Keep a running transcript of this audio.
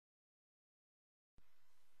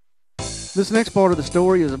This next part of the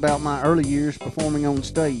story is about my early years performing on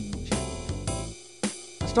stage.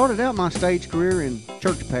 I started out my stage career in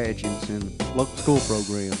church pageants and local school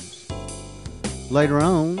programs. Later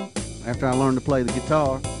on, after I learned to play the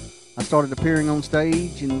guitar, I started appearing on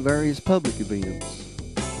stage in various public events.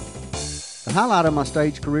 The highlight of my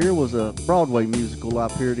stage career was a Broadway musical I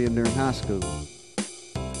appeared in during high school.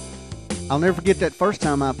 I'll never forget that first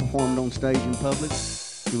time I performed on stage in public.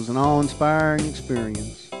 It was an awe-inspiring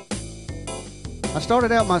experience. I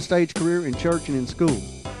started out my stage career in church and in school.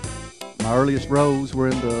 My earliest roles were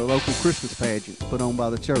in the local Christmas pageants put on by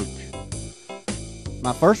the church.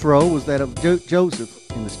 My first role was that of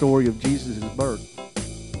Joseph in the story of Jesus' birth.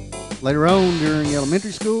 Later on, during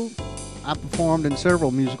elementary school, I performed in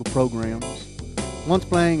several musical programs, once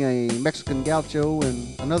playing a Mexican gaucho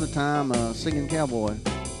and another time a singing cowboy.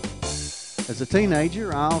 As a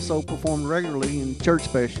teenager, I also performed regularly in church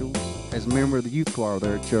specials as a member of the youth choir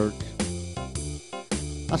there at church.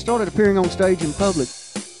 I started appearing on stage in public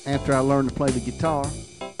after I learned to play the guitar.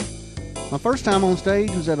 My first time on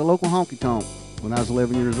stage was at a local honky-tonk when I was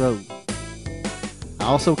 11 years old. I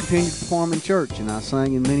also continued to perform in church, and I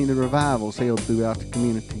sang in many of the revivals held throughout the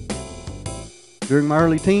community. During my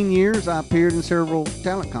early teen years, I appeared in several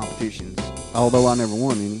talent competitions, although I never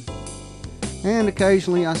won any. And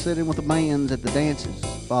occasionally I sat in with the bands at the dances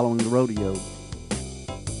following the rodeo.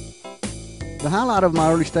 The highlight of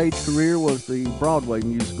my early stage career was the Broadway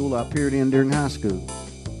musical I appeared in during high school.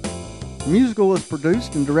 The musical was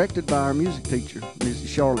produced and directed by our music teacher, Mrs.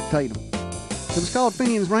 Charlotte Tatum. It was called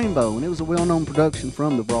Finian's Rainbow, and it was a well-known production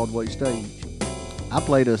from the Broadway stage. I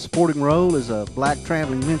played a supporting role as a black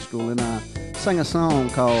traveling minstrel, and I sang a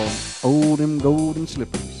song called "Oh, Them Golden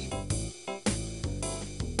Slippers."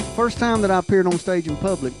 The first time that I appeared on stage in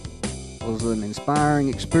public was an inspiring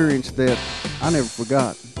experience that I never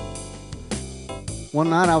forgot. One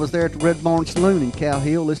night I was there at the Red Barn Saloon in Cow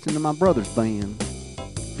Hill listening to my brother's band.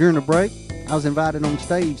 During the break, I was invited on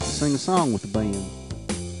stage to sing a song with the band.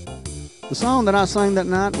 The song that I sang that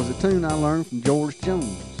night was a tune I learned from George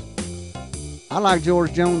Jones. I like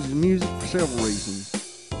George Jones' music for several reasons.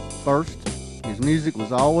 First, his music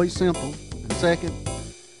was always simple, and second,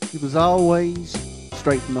 it was always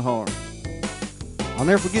straight from the heart. I'll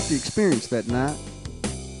never forget the experience that night.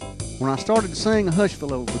 When I started to sing, a hush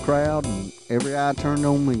fell over the crowd and every eye turned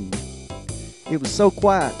on me. It was so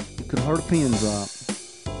quiet you could have heard a pin drop.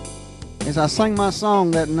 As I sang my song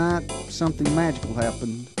that night, something magical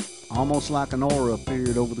happened, almost like an aura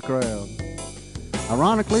appeared over the crowd.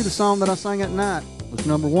 Ironically, the song that I sang that night was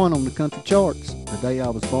 #1 on the country charts the day I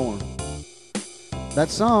was born. That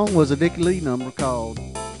song was a Dickie Lee number called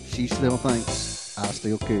 "She Still Thinks I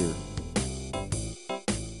Still Care."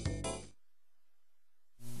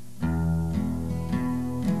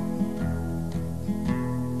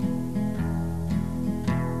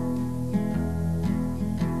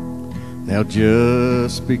 Now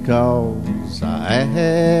just because I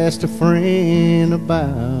asked a friend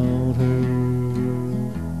about her,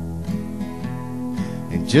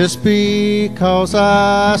 and just because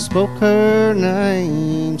I spoke her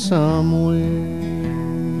name somewhere,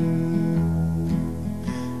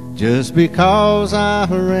 just because I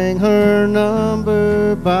rang her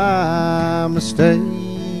number by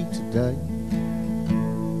mistake today,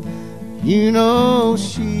 you know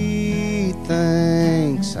she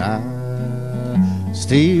thinks I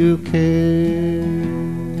still care.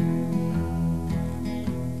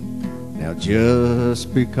 Now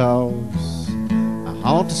just because I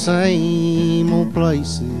haunt the same old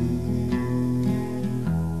places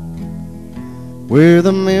where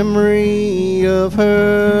the memory of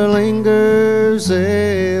her lingers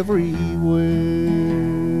everywhere,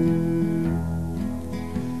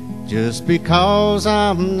 just because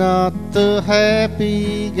I'm not the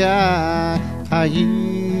happy guy I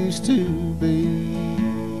used to be,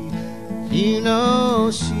 you know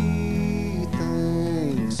she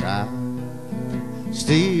thinks I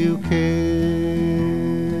still care.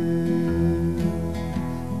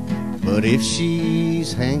 But if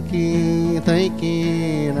she's thinking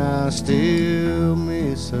I still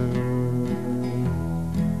miss her,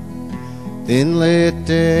 then let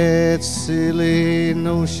that silly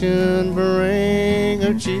notion bring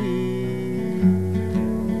her cheer.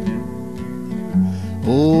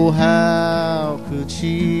 Oh, how could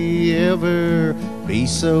she ever be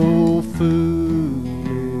so foolish?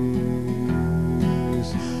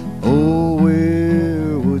 Oh,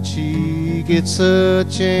 where would she get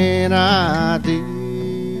such an idea?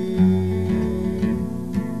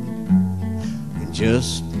 And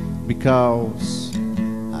just because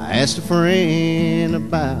I asked a friend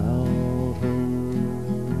about her,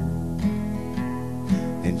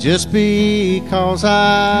 and just because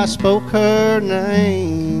I spoke her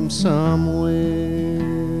name somewhere,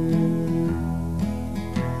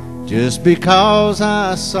 just because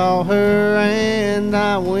I saw her and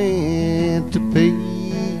I went to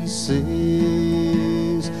pieces.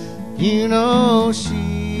 You know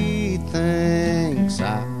she thinks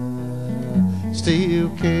I still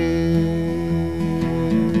care.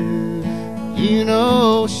 You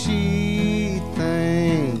know she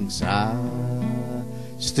thinks I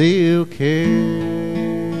still care.